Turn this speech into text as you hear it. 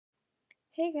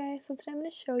Hey guys, so today I'm going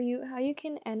to show you how you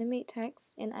can animate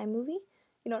text in Imovie.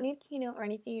 You don't need Keynote or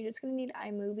anything, you're just going to need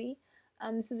Imovie.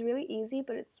 This is really easy,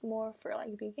 but it's more for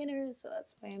like beginners, so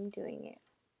that's why I'm doing it.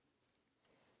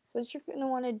 So what you're going to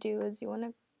want to do is you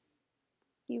want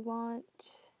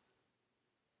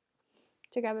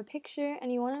to grab a picture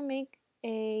and you want to make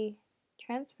a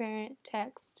transparent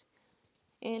text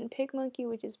in PicMonkey,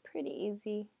 which is pretty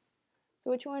easy. So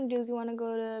what you want to do is you want to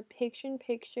go to Picture in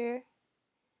Picture,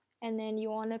 and then you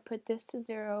want to put this to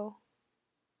 0.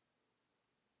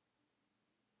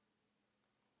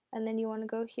 And then you want to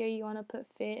go here, you want to put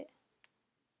fit.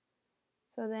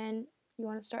 So then you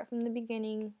want to start from the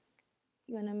beginning.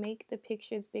 You want to make the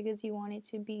picture as big as you want it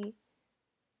to be.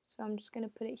 So I'm just going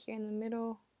to put it here in the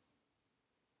middle.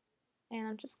 And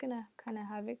I'm just going to kind of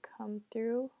have it come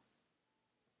through.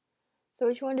 So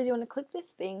what you want to do is you want to click this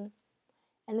thing.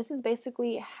 And this is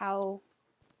basically how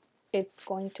it's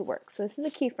going to work. So this is a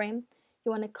keyframe.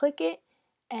 You want to click it,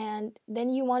 and then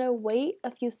you want to wait a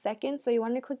few seconds. So you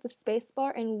want to click the space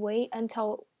bar and wait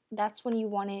until that's when you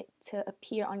want it to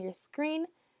appear on your screen.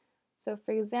 So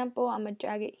for example, I'm going to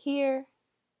drag it here.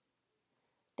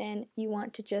 Then you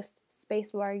want to just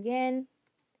space bar again,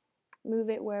 move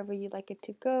it wherever you'd like it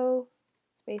to go,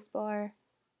 space bar,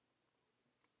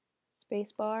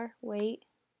 wait,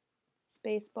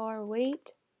 space bar,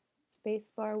 wait,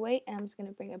 space bar, wait, and I'm just going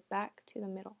to bring it back to the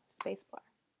middle, space bar.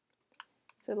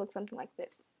 So it looks something like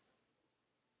this.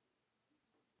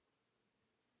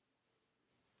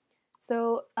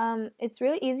 So it's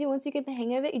really easy once you get the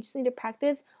hang of it. You just need to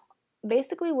practice.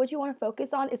 Basically what you want to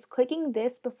focus on is clicking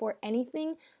this before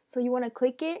anything. So you want to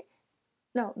click it.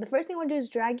 No, the first thing you want to do is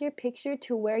drag your picture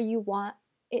to where you want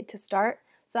it to start.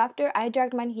 So after I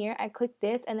dragged mine here, I clicked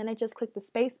this, and then I just clicked the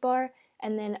space bar,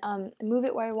 and then move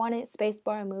it where I want it, space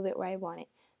bar, and move it where I want it.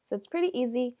 So it's pretty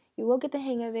easy. You will get the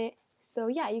hang of it. So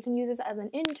yeah, you can use this as an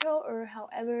intro or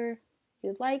however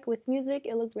you'd like. With music,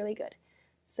 it looked really good.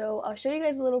 So I'll show you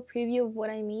guys a little preview of what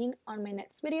I mean on my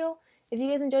next video. If you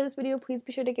guys enjoyed this video, please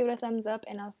be sure to give it a thumbs up,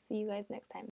 and I'll see you guys next time.